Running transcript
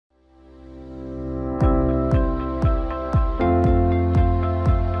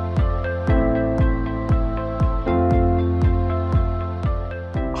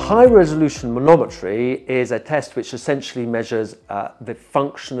high-resolution manometry is a test which essentially measures the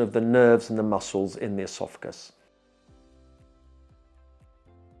function of the nerves and the muscles in the esophagus.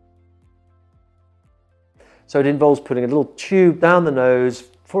 So it involves putting a little tube down the nose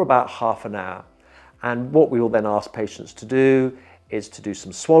for about half an hour. And what we will then ask patients to do is to do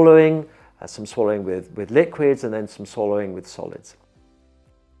some swallowing with liquids and then some swallowing with solids.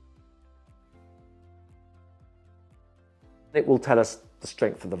 It will tell us the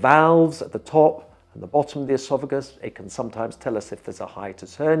strength of the valves at the top and the bottom of the esophagus. It can sometimes tell us if there's a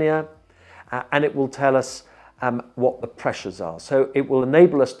hiatus hernia, and it will tell us what the pressures are. So it will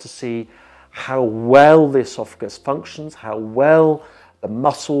enable us to see how well the esophagus functions, how well the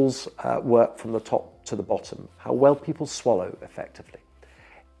muscles work from the top to the bottom, how well people swallow effectively.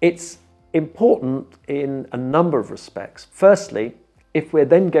 It's important in a number of respects. Firstly, if we're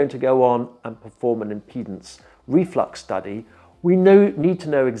then going to go on and perform an impedance reflux study, we need to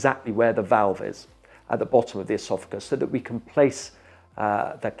know exactly where the valve is at the bottom of the esophagus so that we can place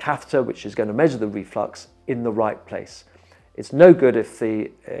the catheter, which is going to measure the reflux, in the right place. It's no good if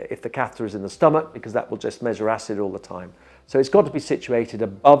the catheter is in the stomach, because that will just measure acid all the time. So it's got to be situated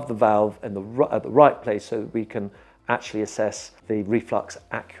above the valve at the right place so that we can actually assess the reflux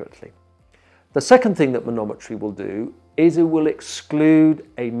accurately. The second thing that manometry will do is it will exclude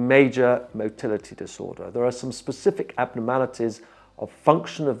a major motility disorder. There are some specific abnormalities of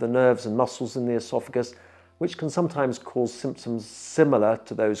function of the nerves and muscles in the esophagus which can sometimes cause symptoms similar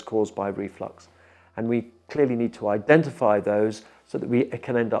to those caused by reflux. And we clearly need to identify those so that we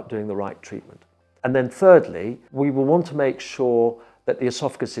can end up doing the right treatment. And then thirdly, we will want to make sure that the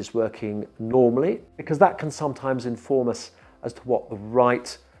esophagus is working normally, because that can sometimes inform us as to what the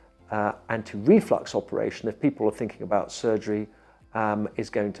right anti-reflux operation, if people are thinking about surgery, is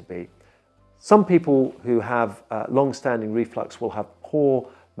going to be. Some people who have long-standing reflux will have poor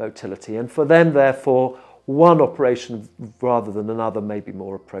motility, and for them, therefore, one operation rather than another may be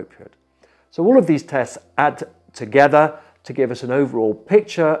more appropriate. So all of these tests add together to give us an overall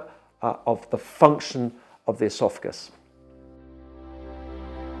picture of the function of the esophagus.